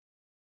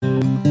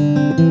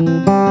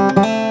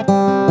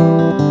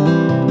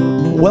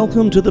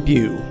Welcome to The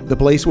Pew, the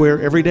place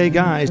where everyday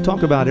guys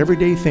talk about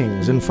everyday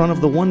things in front of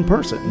the one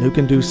person who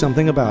can do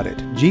something about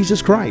it, Jesus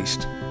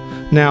Christ.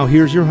 Now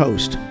here's your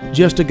host,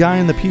 just a guy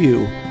in the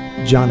pew,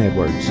 John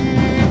Edwards.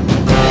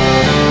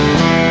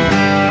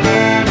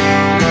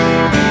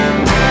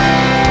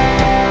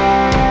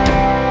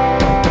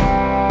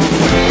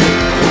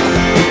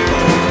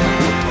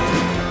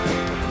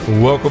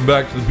 Welcome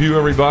back to The Pew,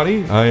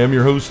 everybody. I am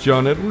your host,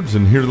 John Edwards,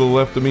 and here to the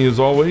left of me, as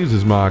always,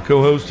 is my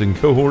co-host and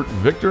cohort,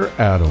 Victor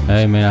Adams.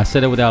 Hey, man, I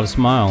said it without a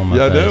smile on my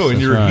face. I know, and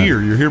That's you're right.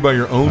 here. You're here by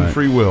your own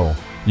free will.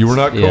 You were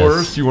not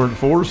coerced. You weren't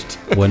forced.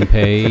 Wasn't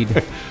paid.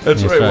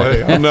 That's right. Well,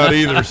 hey, I'm not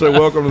either, so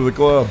welcome to the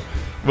club.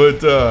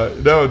 But,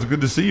 no, it's good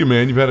to see you,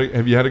 man.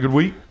 Have you had a good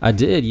week? I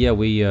did, yeah.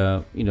 We,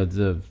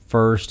 the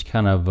first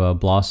kind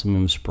of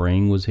blossoming of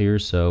spring was here,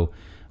 so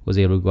was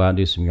able to go out and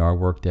do some yard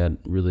work that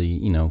really,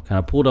 kind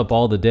of pulled up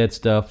all the dead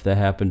stuff that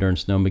happened during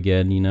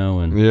Snowmageddon,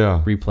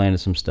 and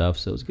replanted some stuff,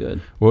 so it was good.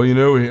 Well,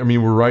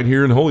 we're right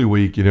here in Holy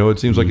Week. It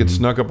seems like it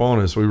snuck up on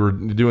us. We were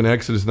doing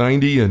Exodus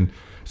 90, and it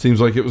seems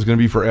like it was going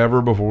to be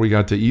forever before we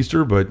got to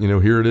Easter, but,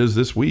 here it is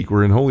this week.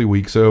 We're in Holy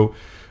Week, so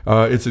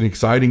it's an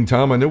exciting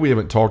time. I know we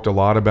haven't talked a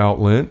lot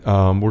about Lent.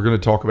 We're going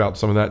to talk about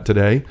some of that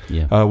today.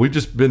 Yeah. We've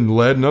just been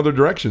led in other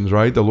directions,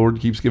 right? The Lord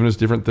keeps giving us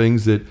different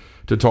things to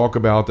talk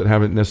about that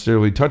haven't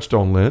necessarily touched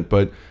on Lent,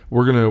 but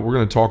we're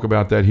gonna talk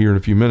about that here in a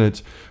few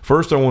minutes.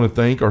 First, I want to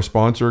thank our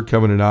sponsor,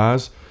 Covenant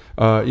Eyes.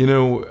 I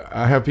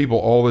have people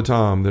all the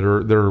time that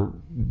are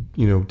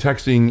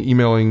texting,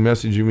 emailing,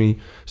 messaging me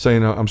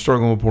saying I'm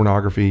struggling with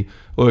pornography.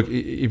 Look,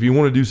 if you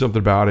want to do something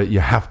about it, you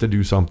have to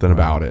do something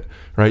about it,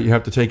 right? You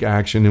have to take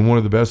action, and one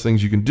of the best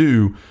things you can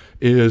do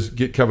is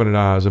get Covenant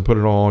Eyes and put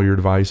it on all your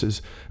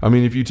devices. I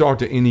mean, if you talk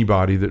to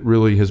anybody that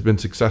really has been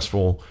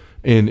successful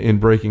in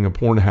breaking a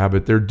porn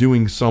habit, they're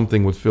doing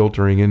something with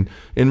filtering. And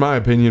in my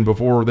opinion,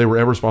 before they were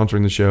ever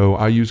sponsoring the show,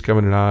 I use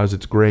Covenant Eyes.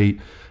 It's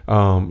great.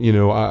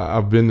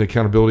 I've been the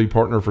accountability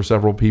partner for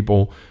several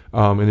people,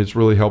 and it's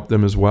really helped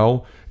them as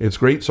well. It's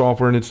great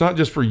software, and it's not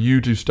just for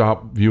you to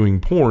stop viewing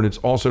porn. It's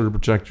also to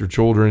protect your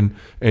children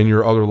and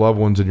your other loved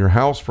ones in your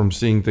house from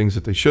seeing things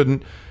that they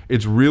shouldn't.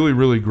 It's really,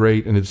 really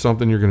great, and it's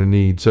something you're going to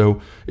need. So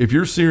if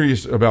you're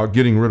serious about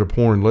getting rid of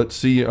porn, let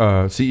CE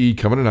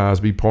Covenant Eyes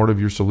be part of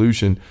your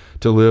solution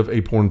to live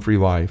a porn-free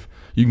life.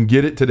 You can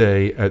get it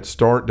today at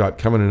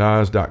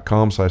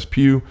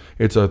start.covenanteyes.com/pew.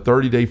 It's a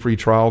 30-day free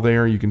trial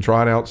there. You can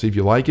try it out, see if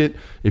you like it.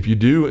 If you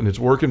do and it's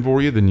working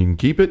for you, then you can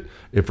keep it.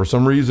 If for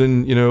some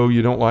reason,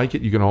 you don't like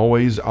it, you can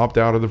always opt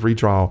out of the free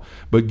trial.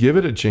 But give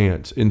it a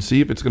chance and see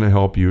if it's going to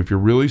help you. If you're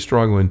really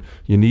struggling,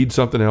 you need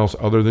something else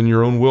other than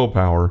your own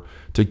willpower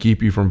to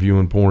keep you from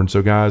viewing porn.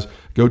 So guys,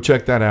 go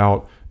check that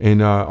out,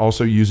 and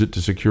also use it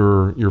to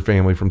secure your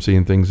family from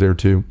seeing things there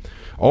too.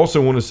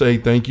 Also want to say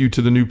thank you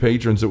to the new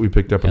patrons that we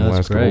picked up in the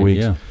last couple of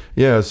weeks.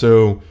 Yeah,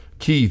 so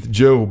Keith,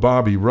 Joe,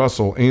 Bobby,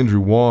 Russell, Andrew,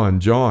 Juan,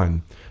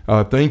 John,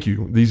 thank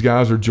you. These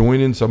guys are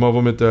joining, some of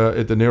them at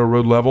the Narrow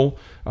Road level.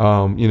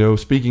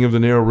 Speaking of the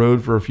Narrow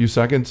Road for a few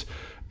seconds,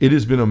 it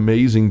has been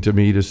amazing to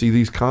me to see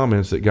these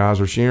comments that guys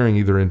are sharing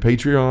either in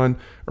Patreon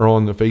or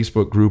on the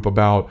Facebook group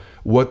about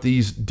what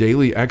these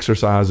daily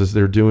exercises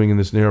they're doing in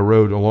this Narrow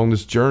Road along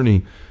this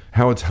journey,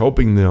 how it's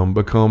helping them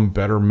become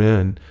better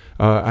men.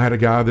 I had a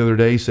guy the other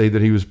day say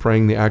that he was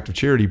praying the act of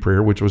charity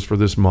prayer, which was for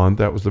this month.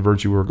 That was the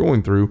virtue we were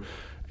going through.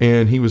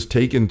 And he was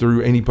taken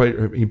through, and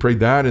he prayed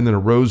that and then a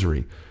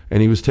rosary.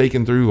 And he was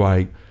taken through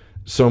like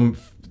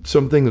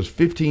something that's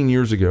 15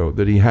 years ago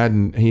that he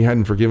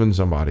hadn't forgiven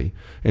somebody.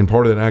 And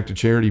part of that act of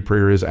charity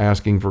prayer is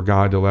asking for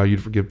God to allow you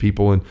to forgive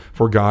people, and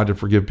for God to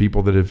forgive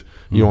people that have,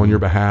 on your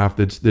behalf,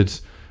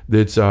 that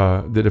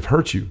have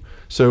hurt you.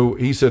 So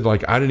he said, I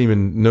didn't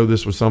even know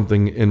this was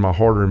something in my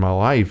heart or in my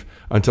life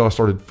until I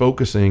started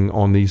focusing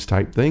on these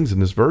type things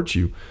and this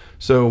virtue.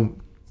 So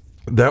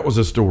that was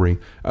a story.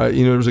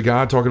 There was a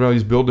guy talking about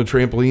he's building a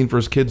trampoline for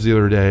his kids the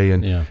other day,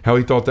 and how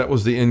he thought that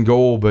was the end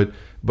goal, but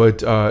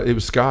it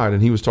was Scott,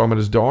 and he was talking about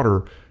his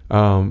daughter.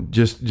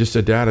 Just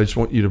said, Dad, I just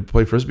want you to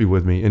play Frisbee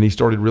with me. And he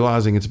started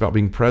realizing it's about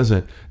being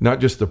present, not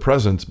just the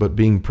presence, but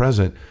being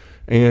present.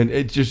 And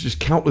it's just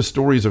countless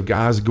stories of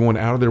guys going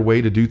out of their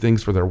way to do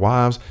things for their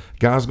wives,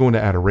 guys going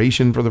to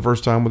adoration for the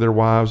first time with their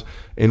wives,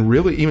 and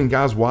really even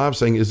guys' wives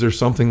saying, is there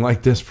something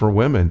like this for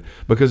women?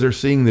 Because they're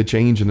seeing the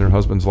change in their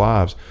husbands'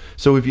 lives.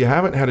 So if you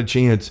haven't had a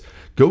chance,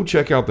 go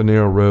check out the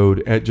Narrow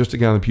Road at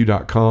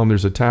justaguyonthepew.com.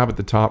 There's a tab at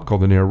the top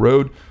called the Narrow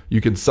Road.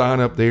 You can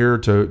sign up there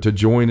to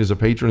join as a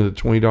patron at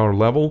the $20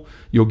 level.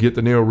 You'll get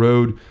the Narrow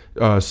Road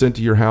sent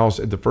to your house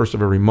at the first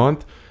of every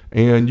month.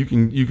 And you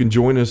can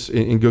join us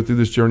and go through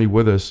this journey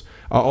with us.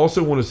 I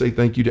also want to say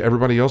thank you to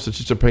everybody else that's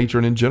just a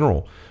patron in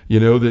general,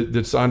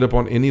 that signed up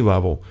on any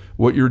level.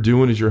 What you're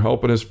doing is you're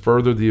helping us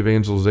further the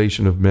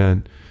evangelization of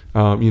men,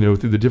 through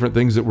the different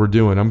things that we're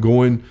doing. I'm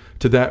going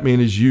to That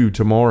Man Is You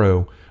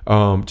tomorrow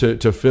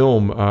to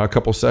film a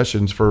couple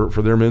sessions for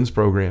their men's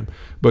program,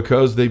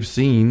 because they've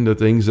seen the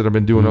things that I've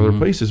been doing other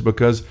places,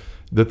 because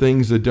the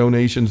things, the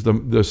donations,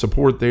 the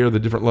support there, the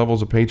different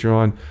levels of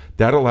Patreon,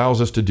 that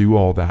allows us to do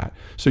all that.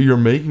 So you're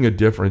making a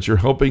difference. You're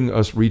helping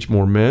us reach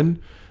more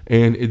men,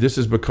 And this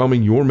is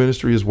becoming your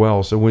ministry as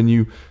well. So when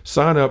you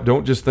sign up,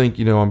 don't just think,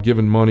 I'm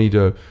giving money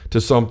to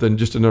something,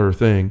 just another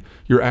thing.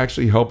 You're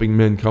actually helping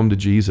men come to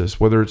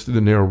Jesus, whether it's through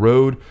the narrow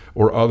road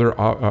or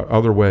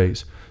other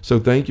ways. So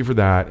thank you for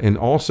that. And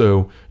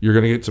also, you're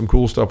going to get some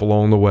cool stuff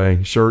along the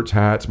way. Shirts,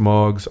 hats,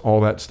 mugs,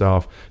 all that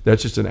stuff.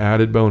 That's just an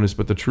added bonus.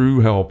 But the true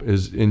help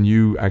is in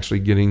you actually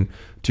getting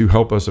to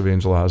help us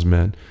evangelize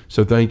men.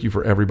 So thank you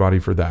for everybody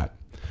for that.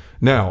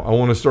 Now, I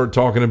want to start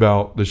talking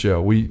about the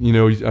show.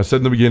 I said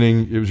in the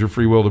beginning, it was your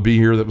free will to be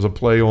here. That was a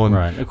play on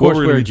right. Of what course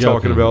we're going to be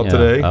talking about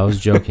today. I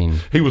was joking.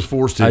 He was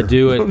forced to. I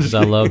do it because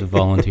I love to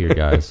volunteer,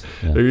 guys.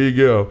 Yeah. There you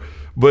go.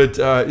 But,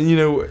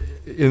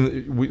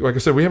 like I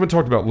said, we haven't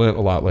talked about Lent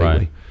a lot lately.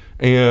 Right.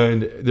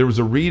 And there was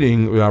a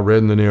reading I read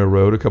in the Narrow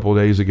Road a couple of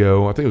days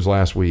ago. I think it was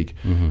last week.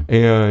 Mm-hmm.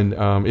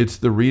 And it's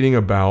the reading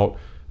about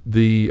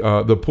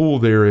the pool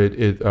there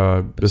at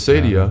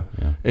Bethsaida.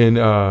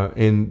 Yeah.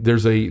 And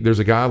there's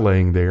a guy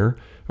laying there.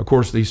 Of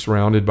course, he's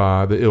surrounded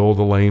by the ill,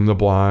 the lame, the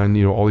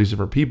blind, all these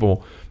different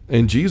people.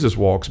 And Jesus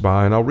walks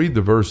by, and I'll read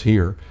the verse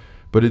here.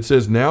 But it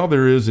says, "Now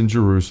there is in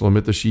Jerusalem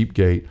at the sheep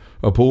gate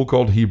a pool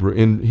called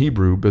in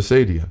Hebrew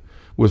Bethsaida,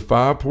 with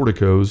 5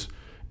 porticos.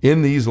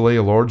 In these lay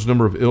a large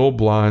number of ill,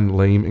 blind,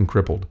 lame, and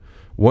crippled.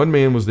 One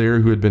man was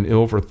there who had been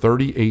ill for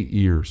 38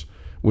 years.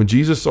 When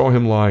Jesus saw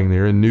him lying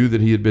there and knew that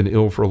he had been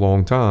ill for a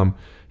long time,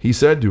 he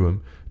said to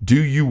him,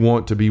 'Do you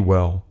want to be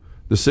well?'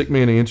 The sick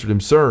man answered him,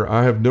 'Sir,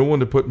 I have no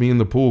one to put me in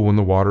the pool when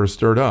the water is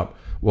stirred up.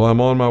 While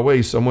I'm on my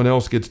way, someone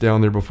else gets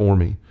down there before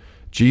me.'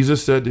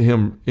 Jesus said to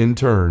him in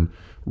turn,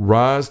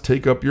 'Rise,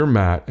 take up your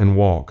mat, and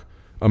walk.'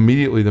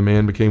 Immediately the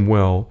man became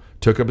well,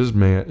 took up his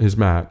mat,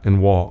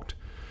 and walked."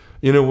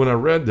 When I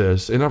read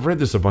this, and I've read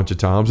this a bunch of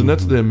times, and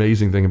that's the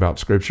amazing thing about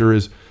Scripture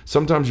is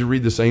sometimes you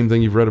read the same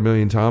thing you've read a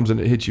million times, and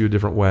it hits you a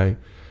different way.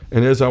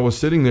 And as I was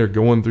sitting there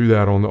going through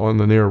that on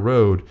the narrow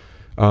road,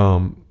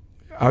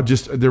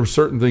 there were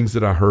certain things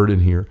that I heard in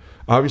here.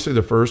 Obviously,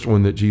 the first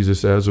one that Jesus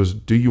says was,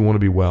 "Do you want to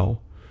be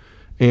well?"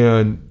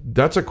 And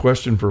that's a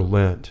question for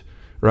Lent.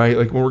 Right?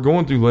 Like when we're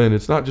going through Lent,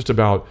 it's not just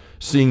about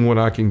seeing what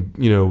I can,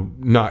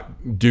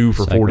 not do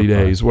for 40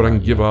 days, what I can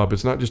give up.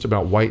 It's not just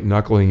about white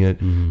knuckling it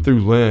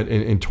through Lent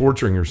and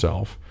torturing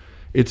yourself.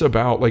 It's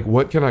about like,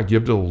 what can I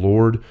give to the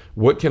Lord?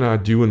 What can I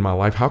do in my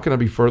life? How can I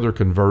be further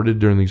converted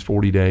during these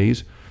 40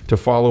 days to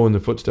follow in the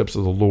footsteps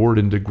of the Lord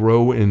and to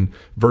grow in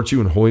virtue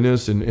and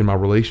holiness and in my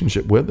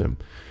relationship with Him?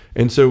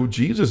 And so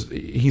Jesus,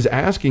 He's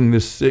asking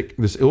this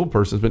ill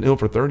person who's been ill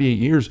for 38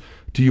 years,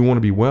 do you want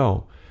to be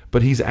well?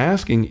 But He's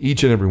asking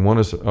each and every one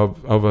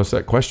of us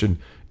that question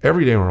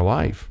every day in our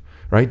life,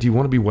 right? Do you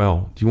want to be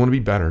well? Do you want to be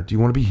better? Do you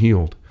want to be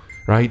healed,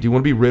 right? Do you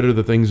want to be rid of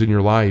the things in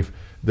your life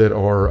that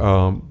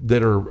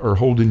are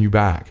holding you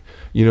back?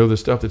 The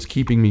stuff that's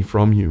keeping me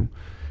from you.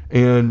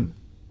 And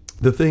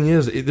the thing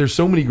is, there's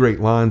so many great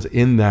lines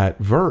in that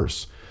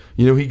verse.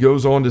 He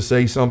goes on to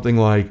say something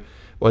like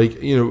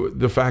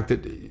the fact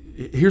that,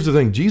 here's the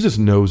thing, Jesus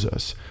knows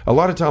us. A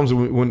lot of times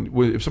when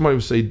if somebody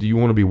would say, "Do you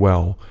want to be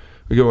well?"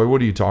 We go,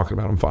 "What are you talking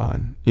about? I'm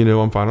fine.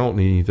 I'm fine. I don't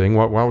need anything.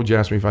 Why would you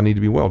ask me if I need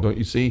to be well? Don't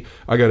you see?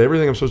 I got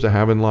everything I'm supposed to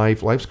have in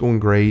life. Life's going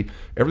great.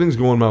 Everything's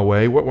going my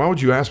way. Why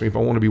would you ask me if I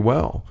want to be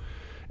well?"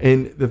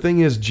 And the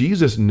thing is,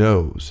 Jesus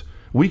knows.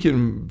 We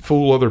can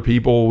fool other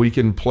people. We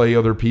can play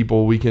other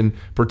people. We can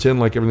pretend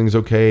like everything's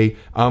okay.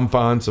 I'm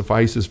fine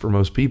suffices for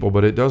most people,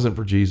 but it doesn't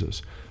for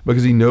Jesus,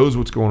 because He knows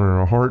what's going on in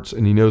our hearts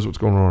and He knows what's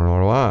going on in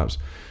our lives.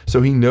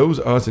 So He knows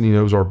us and He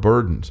knows our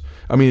burdens.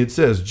 I mean, it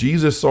says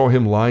Jesus saw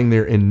him lying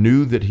there and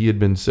knew that he had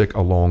been sick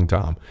a long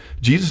time.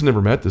 Jesus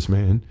never met this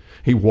man.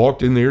 He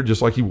walked in there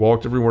just like He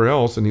walked everywhere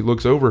else, and He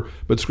looks over.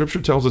 But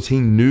Scripture tells us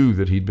He knew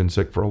that he'd been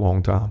sick for a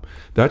long time.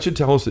 That should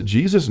tell us that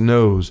Jesus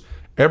knows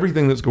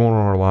everything that's going on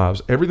in our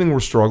lives, everything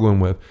we're struggling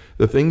with,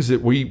 the things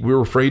that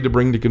we're afraid to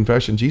bring to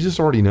confession. Jesus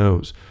already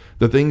knows.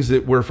 The things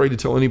that we're afraid to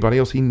tell anybody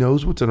else, He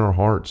knows what's in our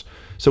hearts.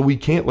 So we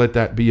can't let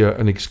that be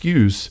an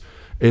excuse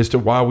as to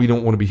why we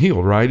don't want to be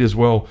healed, right? As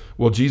well,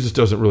 Jesus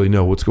doesn't really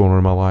know what's going on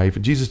in my life,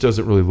 and Jesus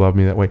doesn't really love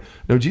me that way.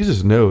 No,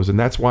 Jesus knows, and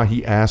that's why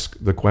He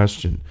asked the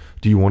question,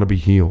 do you want to be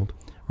healed?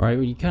 Right.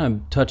 Well, you kind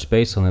of touched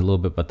base on it a little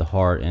bit about the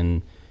heart,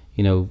 and,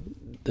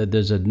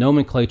 there's a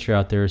nomenclature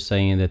out there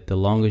saying that the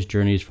longest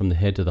journey is from the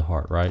head to the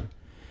heart, right?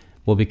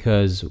 Well,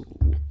 because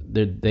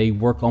they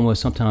work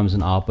almost sometimes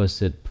in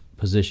opposite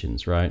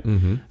positions, right?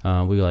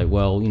 Mm-hmm. We like,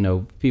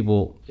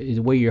 people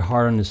wear your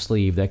heart on the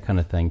sleeve, that kind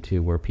of thing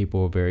too, where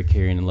people are very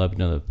caring and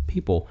loving other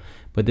people,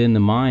 but then the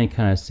mind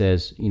kind of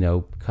says,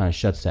 kind of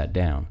shuts that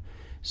down.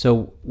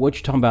 So what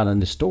you're talking about in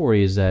the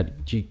story is that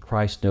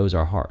Christ knows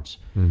our hearts.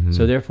 Mm-hmm.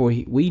 So therefore,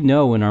 we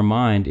know in our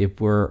mind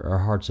if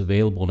our heart's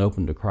available and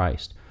open to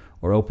Christ,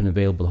 or open and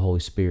available to the Holy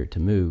Spirit to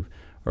move,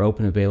 or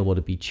open and available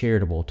to be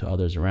charitable to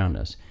others around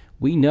us.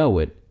 We know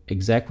it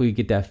exactly. We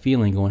get that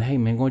feeling going, "Hey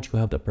man, why don't you go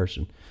help that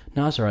person?"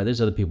 No, it's all right.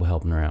 There's other people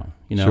helping around,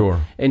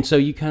 Sure. And so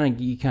you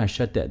kind of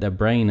shut that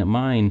brain, that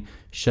mind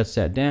shuts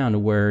that down to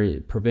where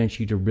it prevents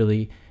you to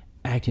really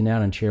acting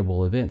out in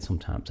charitable events.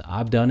 Sometimes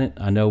I've done it.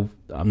 I know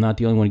I'm not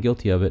the only one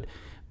guilty of it,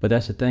 but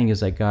that's the thing is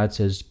that God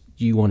says,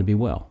 "Do you want to be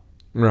well?"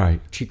 Right.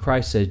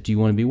 Christ says, "Do you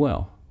want to be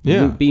well?"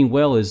 Yeah. Being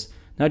well is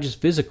not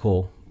just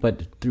physical,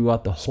 but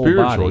throughout the whole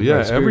Spiritual, body. yeah,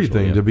 Right? Spiritual,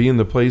 everything, yeah. to be in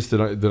the place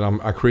that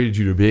I created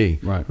you to be,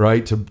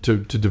 Right. To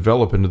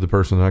develop into the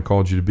person that I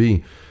called you to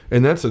be.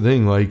 And that's the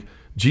thing, like,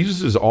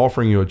 Jesus is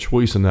offering you a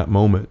choice in that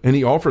moment, and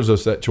he offers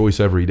us that choice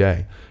every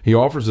day. He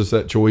offers us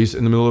that choice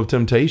in the middle of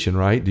temptation,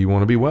 right? Do you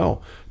want to be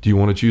well? Do you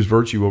want to choose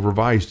virtue over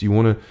vice? Do you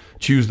want to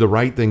choose the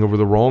right thing over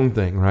the wrong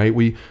thing, right?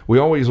 We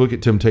always look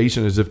at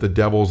temptation as if the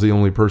devil's the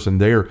only person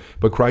there,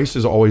 but Christ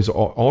is always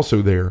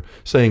also there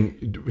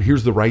saying,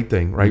 here's the right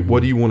thing, right?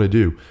 What do you want to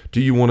do?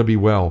 Do you want to be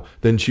well?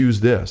 Then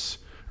choose this,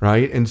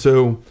 right? And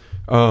so,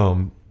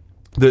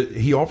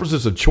 he offers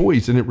us a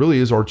choice, and it really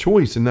is our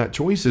choice. And that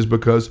choice is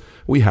because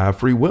we have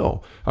free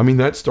will. I mean,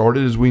 that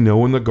started, as we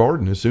know, in the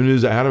garden. As soon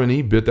as Adam and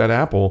Eve bit that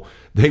apple,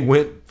 they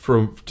went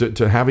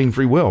to having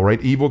free will, right?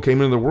 Evil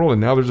came into the world,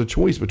 and now there's a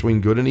choice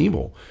between good and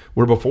evil,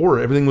 where before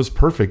everything was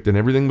perfect and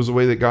everything was the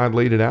way that God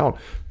laid it out.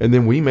 And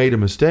then we made a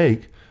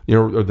mistake,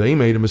 or they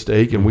made a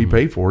mistake, and we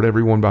pay for it.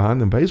 Everyone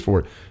behind them pays for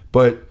it.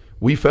 But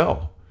we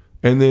fell.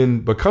 And then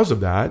because of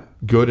that,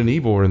 good and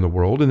evil are in the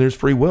world, and there's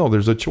free will.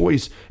 There's a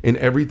choice in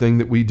everything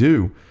that we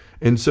do.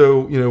 And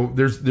so,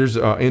 there's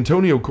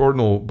Antonio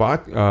Cardinal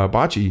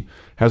Bacci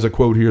has a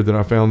quote here that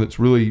I found that's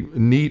really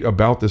neat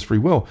about this free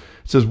will.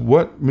 It says,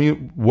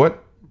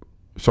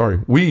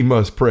 we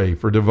must pray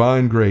for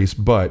divine grace,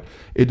 but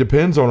it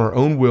depends on our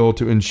own will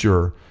to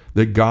ensure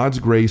that God's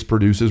grace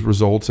produces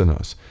results in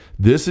us.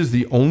 This is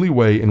the only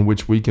way in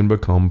which we can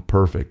become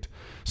perfect.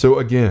 So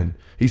again,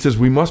 he says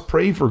we must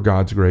pray for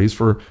God's grace,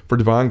 for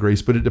divine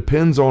grace, but it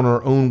depends on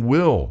our own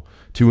will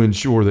to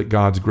ensure that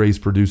God's grace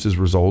produces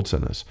results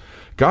in us.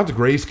 God's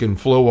grace can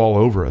flow all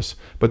over us,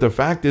 but the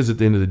fact is, at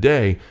the end of the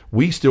day,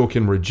 we still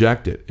can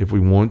reject it if we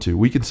want to.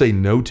 We can say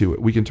no to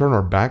it. We can turn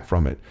our back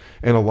from it.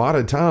 And a lot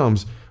of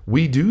times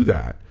we do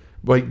that.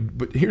 But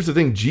here's the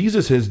thing,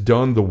 Jesus has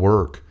done the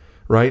work,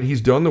 right?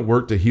 He's done the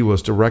work to heal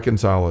us, to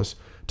reconcile us,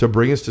 to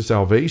bring us to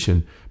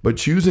salvation, but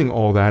choosing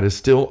all that is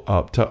still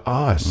up to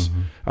us.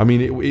 I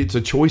mean, it's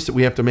a choice that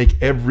we have to make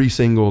every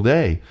single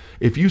day.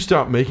 If you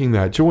stop making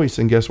that choice,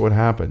 then guess what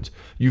happens?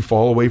 You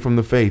fall away from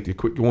the faith. You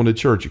quit going to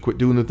church. You quit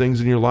doing the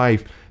things in your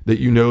life that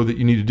you know that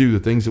you need to do, the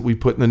things that we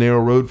put in the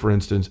narrow road, for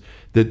instance.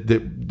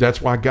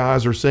 That's why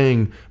guys are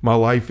saying, my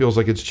life feels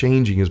like it's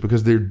changing, is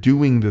because they're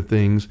doing the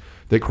things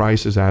that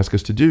Christ has asked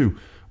us to do.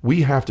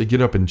 We have to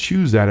get up and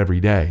choose that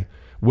every day.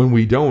 When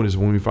we don't is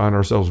when we find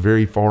ourselves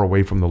very far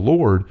away from the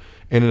Lord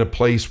and in a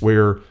place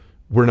where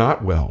we're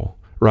not well,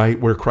 right?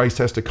 Where Christ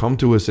has to come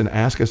to us and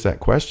ask us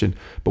that question.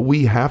 But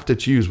we have to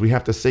choose. We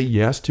have to say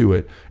yes to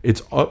it.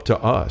 It's up to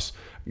us.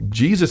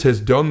 Jesus has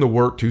done the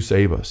work to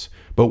save us,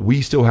 but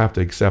we still have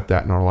to accept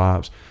that in our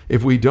lives.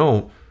 If we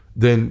don't,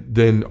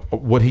 then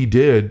what he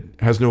did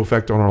has no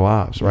effect on our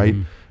lives, right?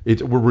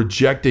 We're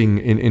rejecting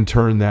in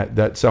turn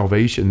that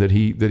salvation that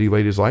he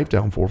laid his life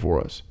down for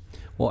us.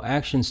 Well,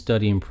 action,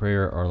 study, and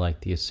prayer are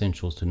like the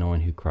essentials to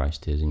knowing who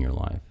Christ is in your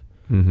life.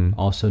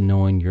 Also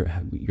knowing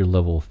your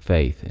level of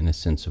faith, in a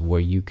sense of where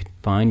you can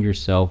find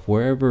yourself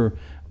wherever,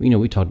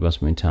 we talked about so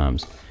many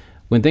times.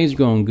 When things are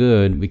going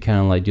good, we kind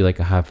of like do like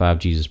a high five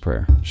Jesus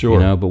prayer.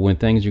 Sure. But when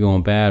things are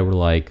going bad, we're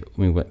like,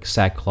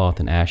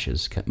 sackcloth and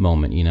ashes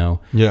moment,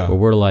 Yeah. Where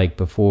we're like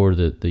before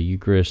the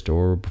Eucharist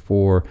or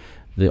before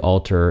the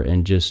altar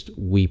and just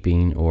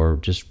weeping or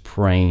just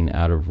praying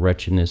out of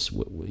wretchedness,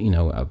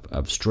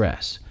 of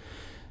stress.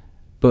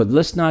 But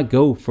let's not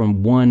go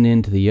from one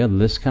end to the other.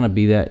 Let's kind of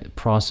be that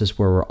process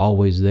where we're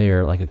always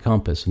there, like a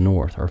compass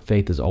north. Our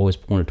faith is always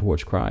pointed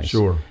towards Christ.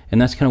 Sure.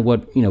 And that's kind of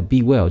what,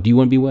 be well. Do you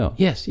want to be well?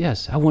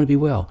 Yes, I want to be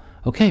well.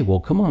 Okay,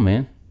 well, come on,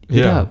 man.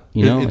 Get up,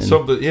 It's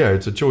something. Yeah,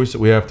 it's a choice that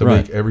we have to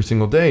make every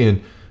single day.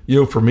 And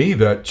for me,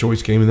 that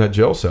choice came in that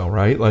jail cell,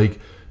 right? Like,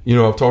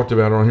 I've talked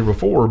about it on here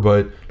before,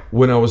 but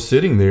when I was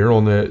sitting there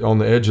on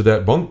the edge of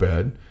that bunk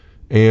bed,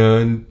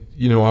 and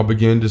I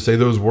began to say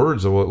those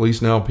words. Well, at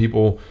least now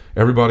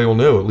everybody will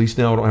know. At least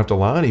now I don't have to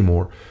lie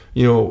anymore.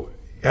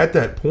 At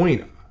that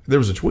point, there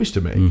was a choice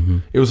to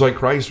make. It was like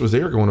Christ was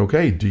there going,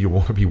 okay, do you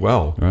want to be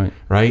well?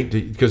 Right?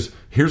 Because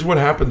here's what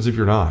happens if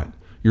you're not.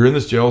 You're in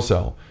this jail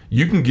cell.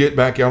 You can get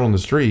back out on the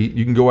street.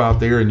 You can go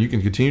out there and you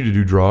can continue to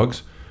do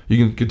drugs.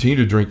 You can continue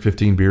to drink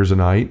 15 beers a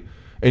night.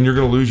 And you're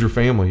going to lose your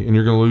family. And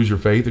you're going to lose your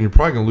faith. And you're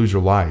probably going to lose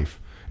your life.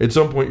 At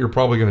some point, you're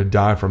probably going to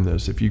die from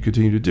this if you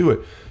continue to do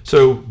it.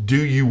 So do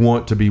you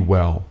want to be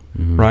well,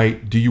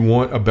 right? Do you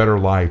want a better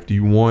life? Do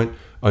you want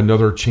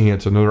another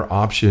chance, another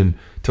option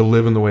to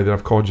live in the way that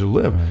I've called you to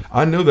live? Right.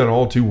 I know that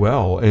all too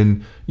well.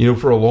 And,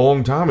 for a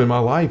long time in my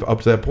life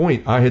up to that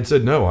point, I had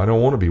said, no, I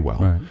don't want to be well.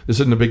 Right. This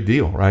isn't a big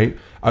deal, right?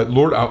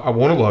 Lord, I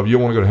want to love you.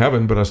 I want to go to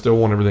heaven, but I still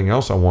want everything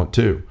else I want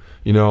too.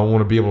 I want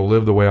to be able to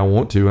live the way I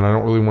want to, and I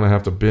don't really want to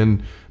have to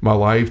bend my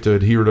life to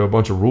adhere to a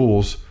bunch of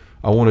rules.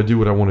 I want to do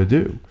what I want to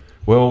do.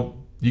 Well,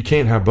 you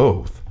can't have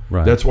both.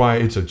 Right. That's why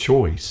it's a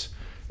choice.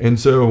 And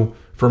so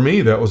for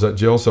me, that was that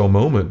jail cell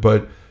moment.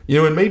 But,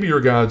 and maybe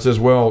your God says,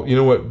 well, you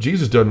know what?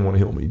 Jesus doesn't want to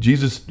heal me.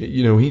 Jesus,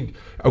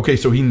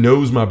 so he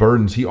knows my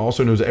burdens. He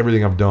also knows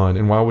everything I've done.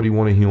 And why would he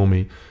want to heal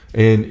me?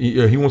 And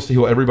he wants to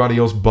heal everybody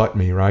else but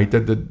me, right?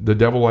 That the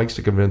devil likes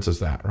to convince us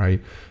that,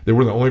 right? That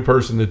we're the only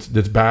person that's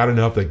bad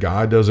enough that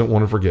God doesn't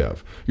want to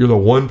forgive. You're the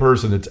one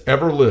person that's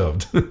ever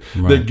lived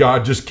that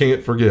God just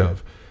can't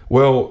forgive.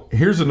 Well,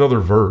 here's another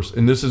verse,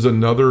 and this is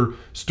another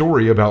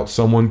story about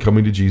someone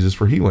coming to Jesus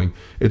for healing.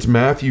 It's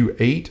Matthew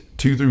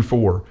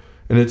 8:2-4,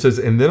 and it says,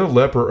 "And then a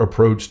leper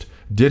approached,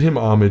 did him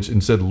homage,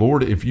 and said,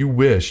 'Lord, if you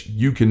wish,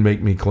 you can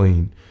make me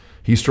clean.'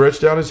 He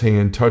stretched out his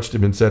hand, touched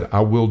him, and said, 'I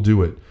will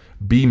do it.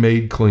 Be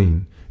made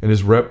clean.' And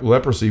his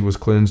leprosy was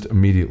cleansed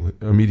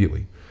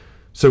immediately."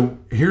 So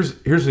here's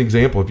an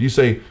example. If you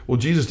say, "Well,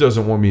 Jesus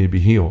doesn't want me to be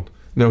healed,"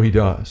 no, he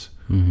does.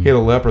 He had a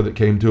leper that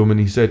came to him, and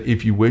he said,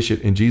 "If you wish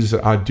it," and Jesus said,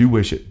 "I do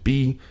wish it.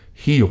 Be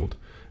healed."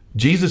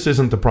 Jesus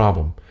isn't the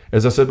problem.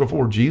 As I said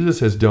before,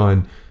 Jesus has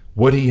done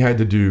what he had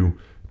to do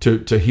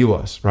to heal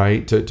us,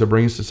 right? To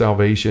bring us to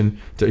salvation,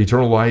 to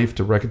eternal life,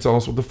 to reconcile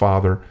us with the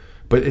Father.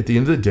 But at the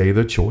end of the day,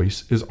 the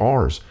choice is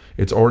ours.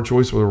 It's our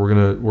choice whether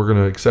we're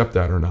gonna accept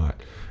that or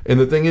not. And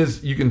the thing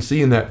is, you can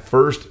see in that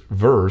first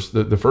verse,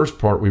 the first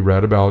part we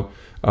read about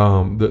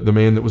the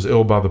man that was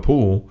ill by the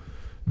pool,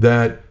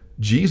 that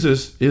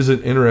Jesus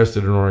isn't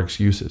interested in our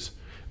excuses.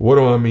 What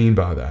do I mean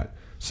by that?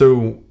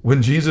 So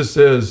when Jesus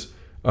says,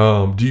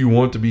 "Do you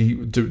want to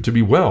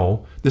be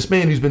well?" This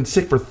man who's been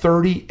sick for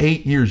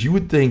 38 years, you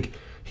would think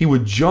he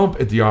would jump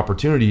at the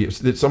opportunity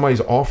that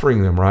somebody's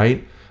offering them,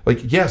 right?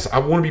 Like, yes, I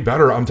want to be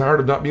better. I'm tired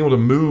of not being able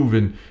to move,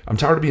 and I'm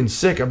tired of being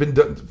sick. I've been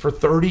done for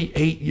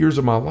 38 years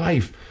of my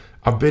life.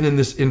 I've been in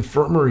this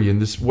infirmary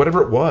and this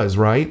whatever it was,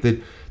 right?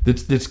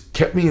 That's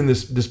kept me in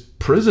this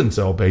prison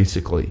cell,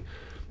 basically.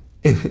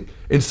 And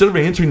instead of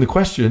answering the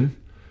question,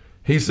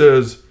 he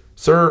says,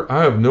 "Sir,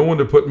 I have no one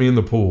to put me in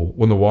the pool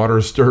when the water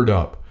is stirred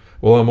up.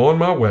 Well, I'm on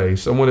my way.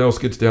 Someone else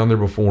gets down there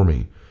before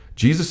me."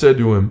 Jesus said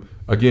to him,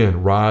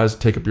 again, "Rise,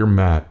 take up your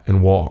mat,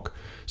 and walk."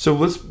 So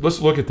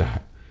let's look at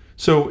that.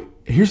 So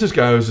here's this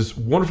guy who has this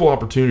wonderful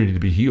opportunity to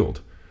be healed,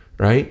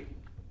 right?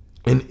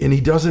 And he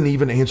doesn't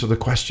even answer the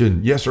question,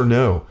 yes or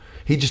no.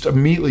 He just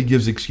immediately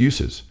gives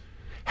excuses.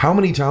 How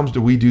many times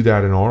do we do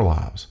that in our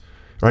lives,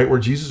 right? Where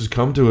Jesus has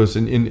come to us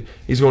and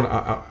he's going,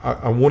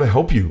 I want to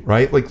help you,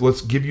 right? Like,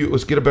 let's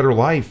get a better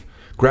life.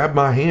 Grab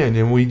my hand.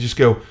 And we just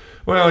go,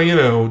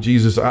 "Well,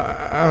 Jesus,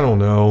 I don't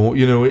know.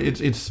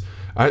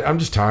 I'm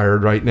just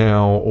tired right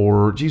now."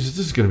 Or, "Jesus,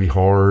 this is going to be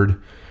hard."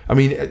 I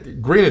mean,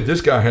 granted,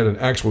 this guy had an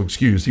actual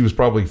excuse. He was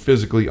probably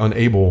physically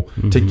unable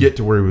to get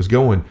to where he was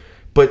going.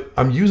 But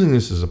I'm using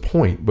this as a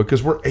point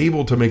because we're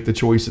able to make the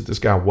choice that this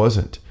guy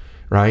wasn't,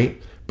 right?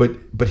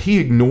 But he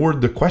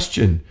ignored the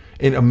question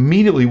and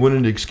immediately went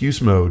into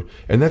excuse mode.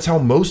 And that's how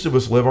most of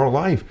us live our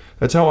life.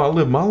 That's how I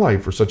lived my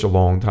life for such a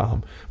long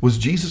time.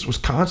 Jesus was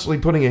constantly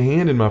putting a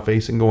hand in my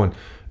face and going,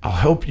 "I'll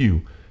help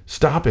you.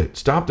 Stop it.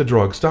 Stop the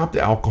drugs. Stop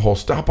the alcohol.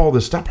 Stop all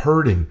this. Stop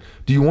hurting.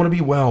 Do you want to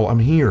be well? I'm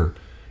here."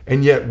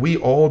 And yet we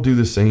all do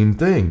the same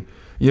thing.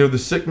 The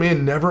sick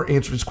man never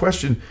answered his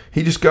question.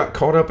 He just got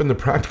caught up in the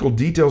practical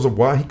details of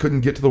why he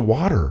couldn't get to the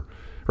water,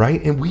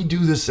 right? And we do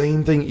the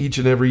same thing each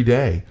and every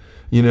day.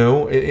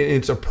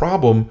 It's a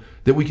problem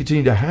that we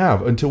continue to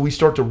have until we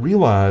start to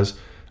realize,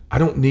 I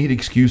don't need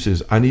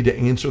excuses. I need to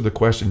answer the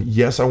question.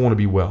 Yes, I want to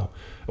be well.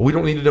 We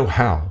don't need to know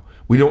how.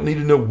 We don't need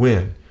to know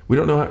when. We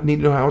don't need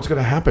to know how it's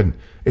going to happen.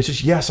 It's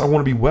just, yes, I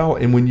want to be well.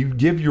 And when you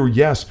give your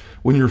yes,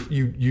 when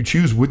you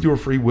choose with your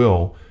free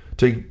will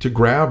to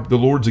grab the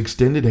Lord's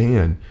extended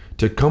hand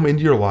to come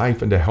into your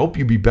life and to help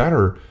you be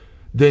better,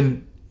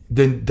 then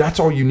that's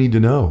all you need to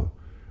know,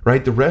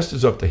 right? The rest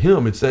is up to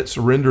him. It's that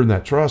surrender and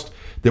that trust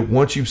that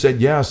once you've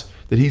said yes,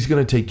 that he's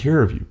going to take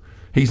care of you.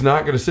 He's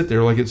not going to sit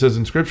there like it says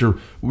in Scripture.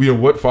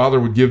 What father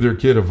would give their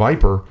kid a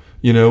viper,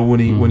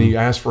 when he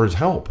asks for his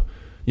help?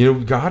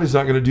 God is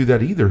not going to do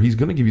that either. He's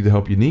going to give you the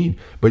help you need,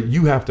 but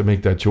you have to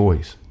make that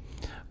choice.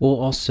 Well,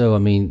 also, I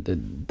mean,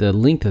 the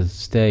length of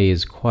stay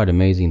is quite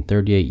amazing.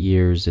 38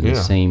 years in the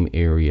same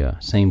area,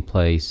 same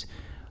place,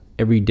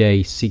 every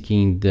day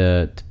seeking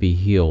to be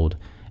healed.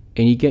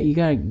 And you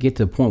got to get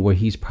to the point where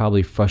he's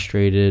probably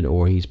frustrated,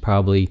 or he's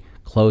probably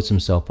closed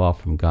himself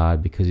off from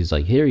God, because he's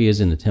like, here he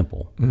is in the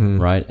temple,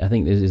 right? I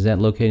think, is that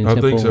located in the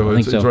temple? I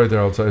think so. It's right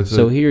there outside.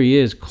 So here he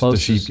is,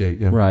 closest, the sheep gate,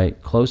 yeah.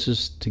 Right,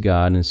 closest to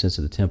God in the sense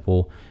of the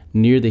temple,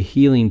 near the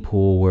healing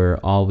pool, where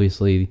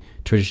obviously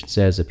tradition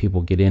says that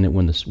people get in it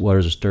when the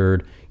waters are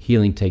stirred,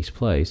 healing takes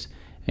place.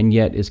 And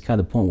yet it's kind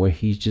of the point where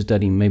he just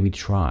doesn't even maybe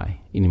try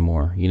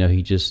anymore.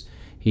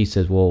 He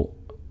says, well,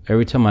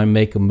 every time I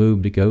make a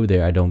move to go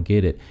there, I don't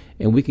get it.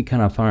 And we can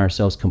kind of find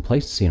ourselves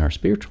complacency in our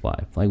spiritual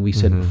life, like we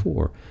said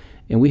before.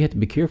 And we have to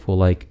be careful.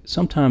 Like,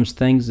 sometimes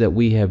things that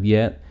we have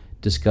yet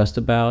discussed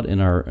about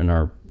in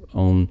our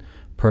own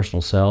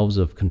personal selves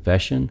of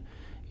confession,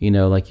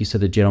 like you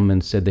said, the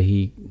gentleman said that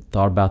he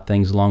thought about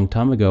things a long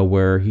time ago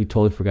where he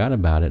totally forgot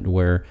about it,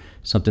 where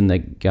something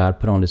that God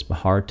put on his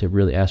heart to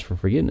really ask for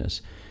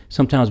forgiveness.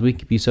 Sometimes we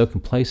can be so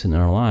complacent in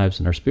our lives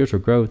and our spiritual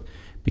growth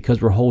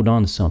because we're holding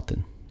on to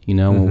something,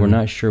 when we're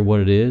not sure what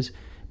it is,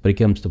 but it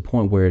comes to the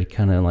point where it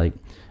kind of like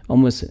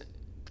almost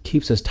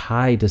keeps us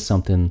tied to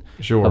something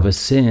of a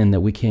sin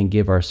that we can't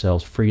give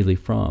ourselves freely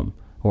from.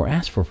 or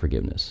ask for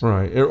forgiveness.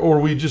 Right. Or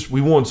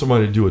we want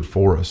somebody to do it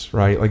for us,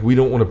 right? Like we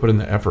don't want to put in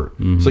the effort.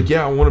 It's like,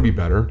 yeah, I want to be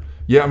better.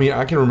 Yeah, I mean,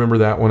 I can remember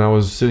that when I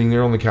was sitting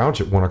there on the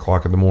couch at 1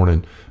 o'clock in the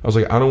morning. I was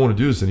like, I don't want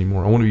to do this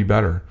anymore. I want to be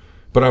better.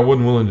 But I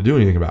wasn't willing to do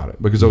anything about it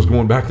because I was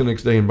going back the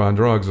next day and buying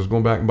drugs. I was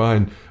going back and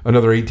buying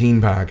another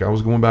 18-pack. I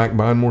was going back and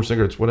buying more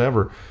cigarettes,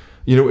 whatever.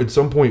 At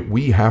some point,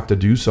 we have to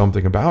do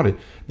something about it.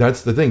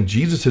 That's the thing.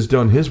 Jesus has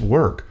done his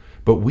work,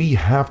 but we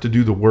have to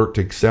do the work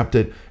to accept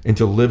it and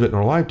to live it in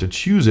our life, to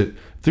choose it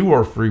through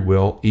our free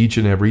will each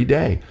and every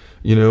day.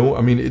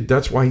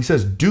 That's why he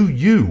says, do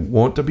you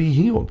want to be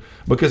healed?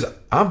 Because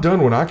I've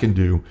done what I can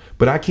do,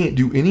 but I can't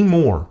do any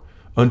more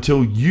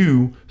until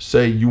you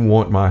say you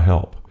want my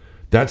help.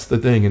 That's the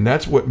thing. And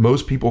that's what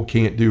most people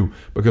can't do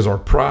because our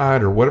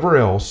pride or whatever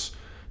else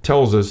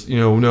tells us,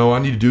 no, I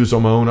need to do this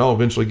on my own. I'll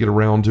eventually get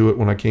around to it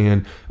when I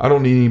can. I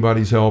don't need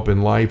anybody's help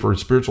in life or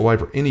spiritual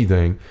life or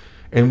anything.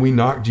 And we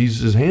knock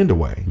Jesus' hand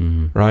away,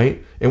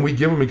 right? And we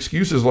give him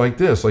excuses like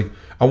this, like,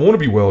 I want to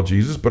be well,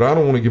 Jesus, but I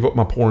don't want to give up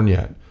my porn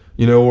yet.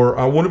 Or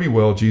I want to be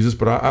well, Jesus,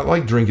 but I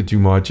like drinking too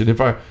much. And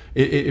if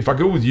I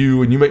go with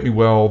you and you make me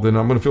well, then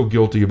I'm going to feel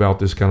guilty about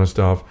this kind of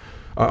stuff.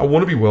 I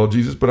want to be well,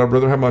 Jesus, but I'd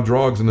rather have my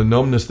drugs and the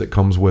numbness that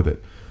comes with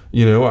it.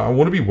 I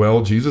want to be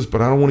well, Jesus,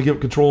 but I don't want to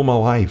give control of my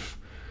life,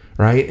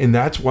 right? And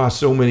that's why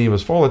so many of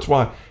us fall. That's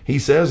why he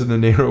says in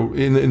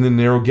the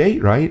narrow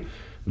gate, right?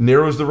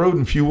 Narrow is the road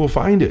and few will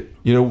find it.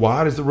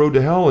 Wide is the road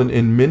to hell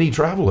and many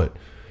travel it.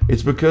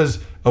 It's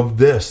because of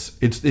this.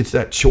 It's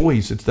that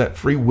choice. It's that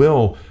free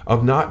will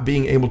of not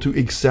being able to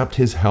accept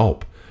his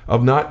help,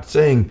 of not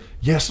saying,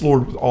 yes,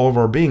 Lord, with all of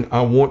our being,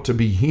 I want to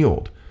be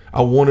healed.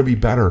 I want to be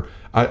better.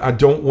 I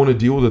don't want to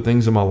deal with the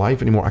things in my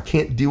life anymore. I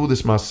can't deal with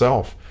this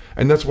myself.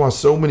 And that's why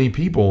so many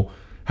people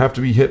have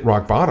to be hit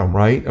rock bottom,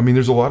 right? I mean,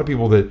 there's a lot of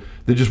people that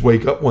just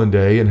wake up one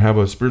day and have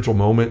a spiritual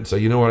moment and say,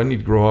 you know what, I need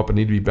to grow up, I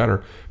need to be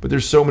better. But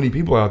there's so many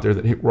people out there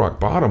that hit rock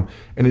bottom.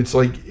 And it's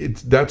like,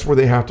 that's where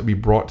they have to be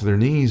brought to their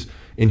knees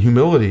in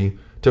humility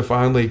to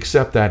finally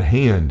accept that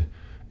hand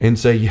and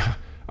say, yeah,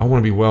 I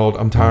want to be well.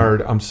 I'm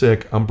tired. I'm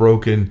sick. I'm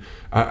broken.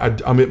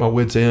 I'm at my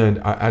wit's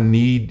end. I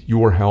need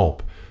your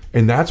help.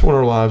 And that's when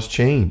our lives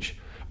change.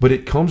 But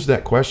it comes to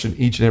that question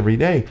each and every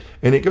day.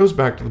 And it goes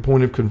back to the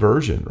point of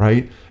conversion,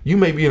 right? You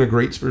may be in a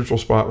great spiritual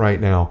spot right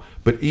now,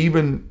 but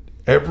even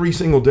every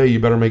single day, you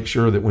better make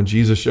sure that when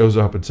Jesus shows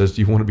up and says,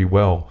 do you want to be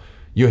well?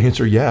 You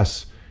answer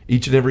yes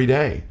each and every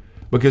day.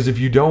 Because if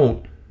you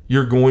don't,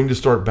 you're going to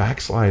start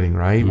backsliding,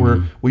 right?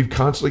 Where we've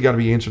constantly got to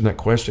be answering that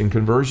question.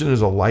 Conversion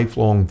is a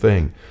lifelong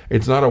thing.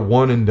 It's not a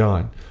one and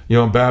done.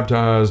 I'm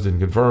baptized and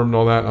confirmed and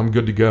all that, I'm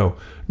good to go.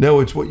 No,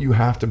 it's what you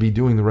have to be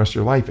doing the rest of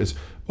your life is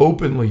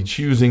openly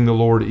choosing the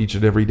Lord each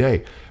and every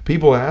day.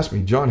 People ask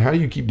me, John, how do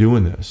you keep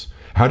doing this?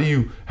 How do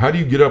you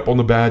get up on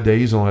the bad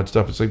days and all that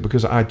stuff? It's like,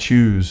 because I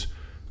choose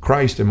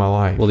Christ in my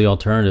life. Well, the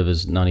alternative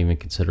is not even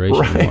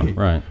consideration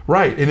anymore.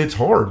 Right. And it's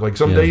hard. Like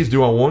some days,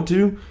 do I want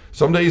to?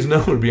 Some days,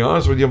 no, to be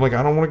honest with you. I'm like,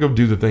 I don't want to go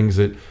do the things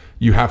that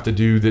you have to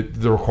do,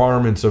 that the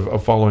requirements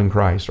of following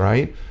Christ,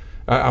 right?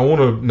 I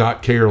want to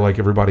not care like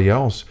everybody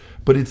else.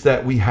 But it's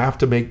that we have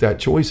to make that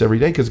choice every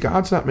day because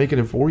God's not making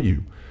it for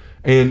you.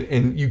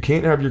 And you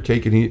can't have your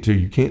cake and eat it too.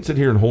 You can't sit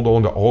here and hold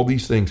on to all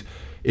these things.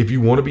 If you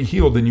want to be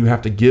healed, then you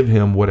have to give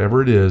him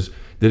whatever it is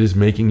that is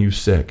making you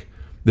sick,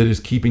 that is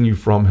keeping you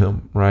from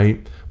him,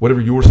 right?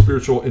 Whatever your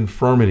spiritual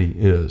infirmity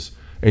is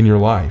in your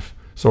life.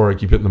 Sorry, I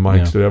keep hitting the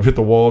mics today. I've hit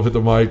the wall, I've hit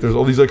the mic. There's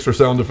all these extra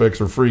sound effects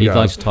for free,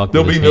 guys.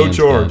 There'll be no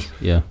charge.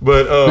 Guys. Yeah.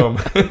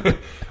 But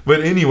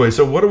but anyway,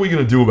 so what are we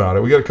going to do about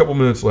it? We got a couple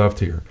minutes left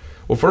here.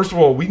 Well, first of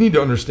all, we need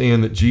to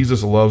understand that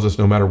Jesus loves us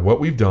no matter what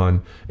we've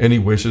done, and he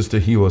wishes to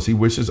heal us. He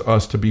wishes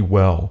us to be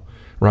well,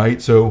 right?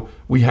 So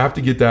we have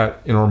to get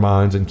that in our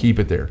minds and keep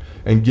it there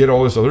and get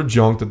all this other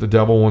junk that the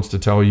devil wants to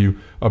tell you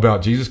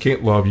about. Jesus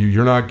can't love you.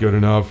 You're not good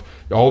enough.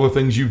 All the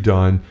things you've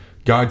done,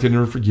 God can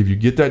never forgive you.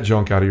 Get that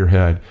junk out of your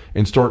head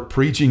and start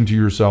preaching to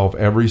yourself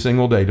every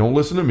single day. Don't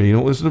listen to me.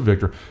 Don't listen to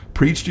Victor.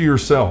 Preach to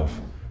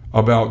yourself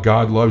about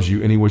God loves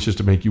you and he wishes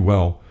to make you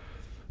well.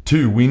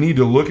 2, we need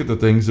to look at the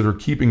things that are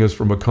keeping us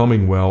from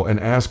becoming well and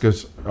ask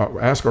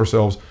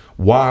ourselves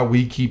why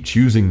we keep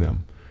choosing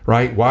them,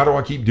 right? Why do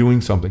I keep doing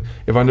something?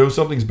 If I know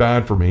something's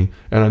bad for me,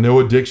 and I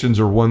know addictions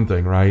are one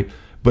thing, right?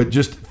 But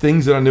just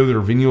things that I know that are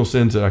venial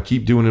sins that I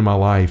keep doing in my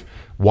life,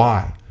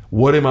 why?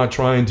 What am I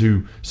trying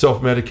to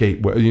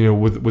self-medicate,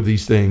 with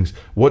these things?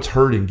 What's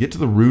hurting? Get to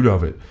the root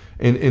of it.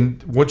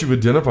 And once you've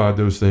identified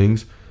those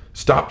things,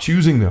 stop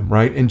choosing them,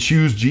 right? And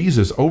choose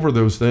Jesus over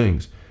those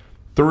things.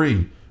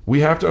 3,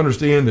 we have to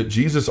understand that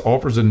Jesus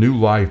offers a new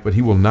life, but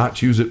he will not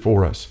choose it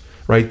for us,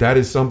 right? That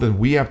is something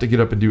we have to get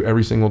up and do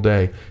every single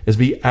day, is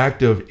be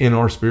active in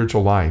our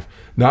spiritual life.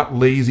 Not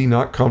lazy,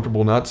 not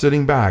comfortable, not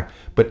sitting back,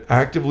 but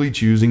actively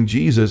choosing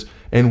Jesus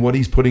and what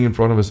he's putting in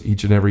front of us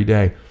each and every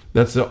day.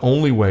 That's the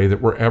only way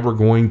that we're ever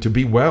going to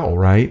be well,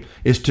 right?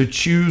 Is to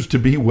choose to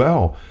be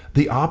well.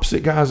 The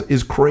opposite, guys,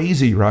 is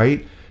crazy,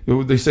 right?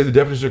 They say the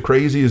definition of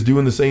crazy is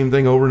doing the same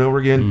thing over and over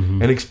again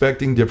and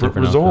expecting different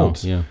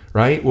results, outcomes,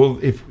 right? Well,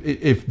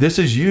 if this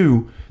is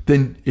you,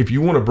 then if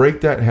you want to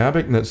break that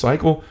habit and that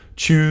cycle,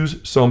 choose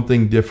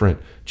something different.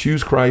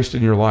 Choose Christ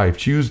in your life.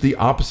 Choose the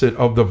opposite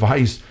of the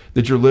vice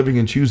that you're living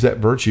and choose that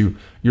virtue.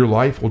 Your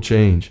life will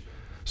change.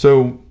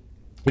 So,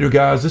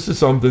 guys, this is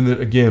something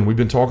that, again, we've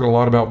been talking a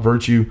lot about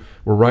virtue.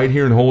 We're right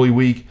here in Holy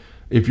Week.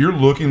 If you're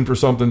looking for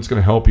something that's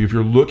going to help you, if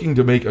you're looking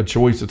to make a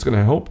choice that's going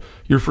to help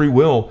your free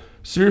will,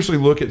 seriously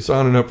look at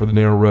signing up for the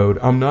narrow road.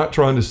 I'm not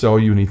trying to sell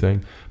you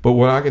anything, but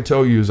what I can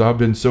tell you is I've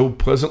been so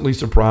pleasantly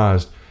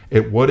surprised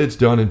at what it's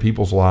done in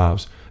people's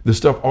lives. The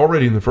stuff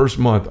already in the first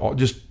month,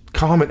 just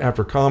comment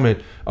after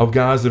comment of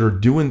guys that are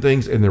doing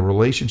things and their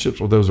relationships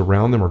with those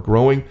around them are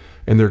growing,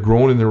 and they're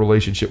growing in their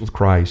relationship with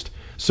Christ.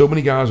 So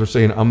many guys are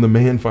saying, I'm the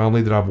man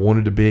finally that I've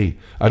wanted to be.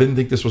 I didn't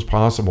think this was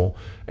possible.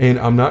 And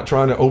I'm not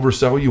trying to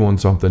oversell you on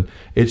something.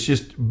 It's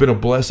just been a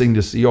blessing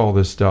to see all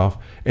this stuff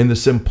and the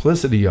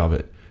simplicity of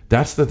it.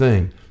 That's the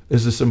thing,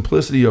 is the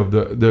simplicity of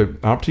the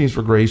Opportunities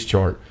for Grace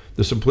chart,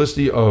 the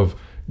simplicity of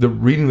the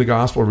reading the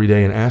gospel every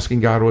day and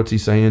asking God, what's he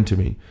saying to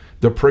me?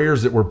 The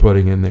prayers that we're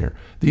putting in there.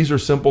 These are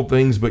simple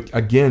things, but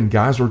again,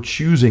 guys are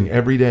choosing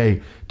every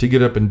day to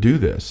get up and do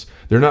this.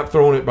 They're not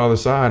throwing it by the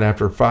side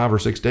after 5 or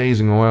 6 days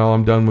and going, well,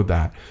 I'm done with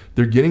that.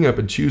 They're getting up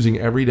and choosing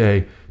every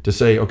day to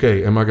say,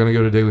 okay, am I going to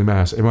go to daily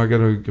mass? Am I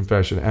going to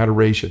confession,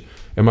 adoration?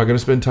 Am I going to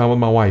spend time with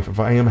my wife? If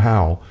I am,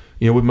 how?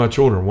 With my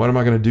children, what am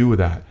I going to do with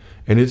that?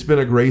 And it's been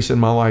a grace in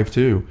my life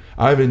too.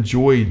 I've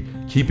enjoyed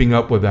keeping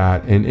up with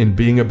that and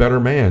being a better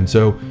man.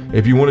 So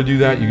if you want to do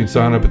that, you can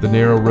sign up at the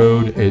narrow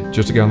road at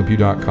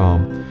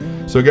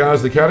justaguyonthepew.com. So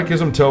guys, the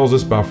Catechism tells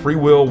us by free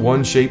will,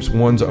 one shapes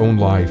one's own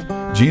life.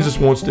 Jesus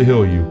wants to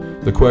heal you.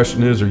 The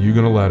question is, are you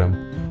going to let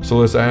him? So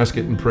let's ask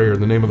it in prayer in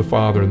the name of the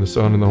Father and the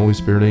Son and the Holy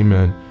Spirit.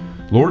 Amen.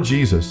 Lord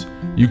Jesus,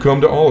 you come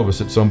to all of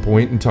us at some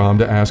point in time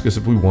to ask us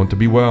if we want to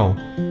be well.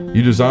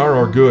 You desire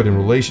our good and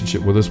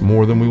relationship with us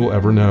more than we will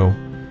ever know.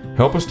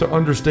 Help us to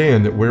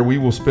understand that where we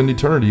will spend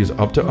eternity is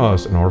up to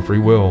us and our free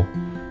will.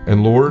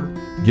 And Lord,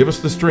 give us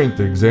the strength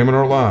to examine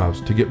our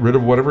lives, to get rid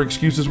of whatever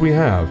excuses we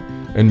have,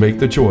 and make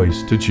the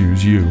choice to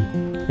choose you.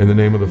 In the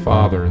name of the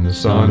Father, and the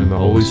Son, and the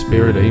Holy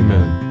Spirit,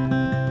 amen.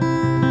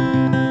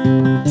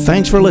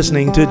 Thanks for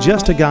listening to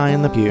Just a Guy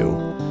in the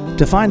Pew.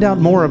 To find out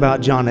more about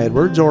John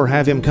Edwards or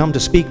have him come to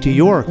speak to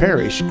your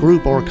parish,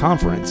 group, or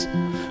conference,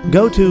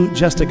 go to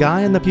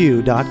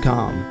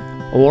justaguyinthepew.com.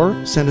 or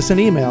send us an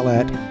email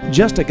at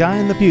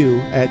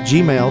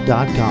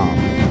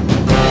justaguyinthepew@gmail.com.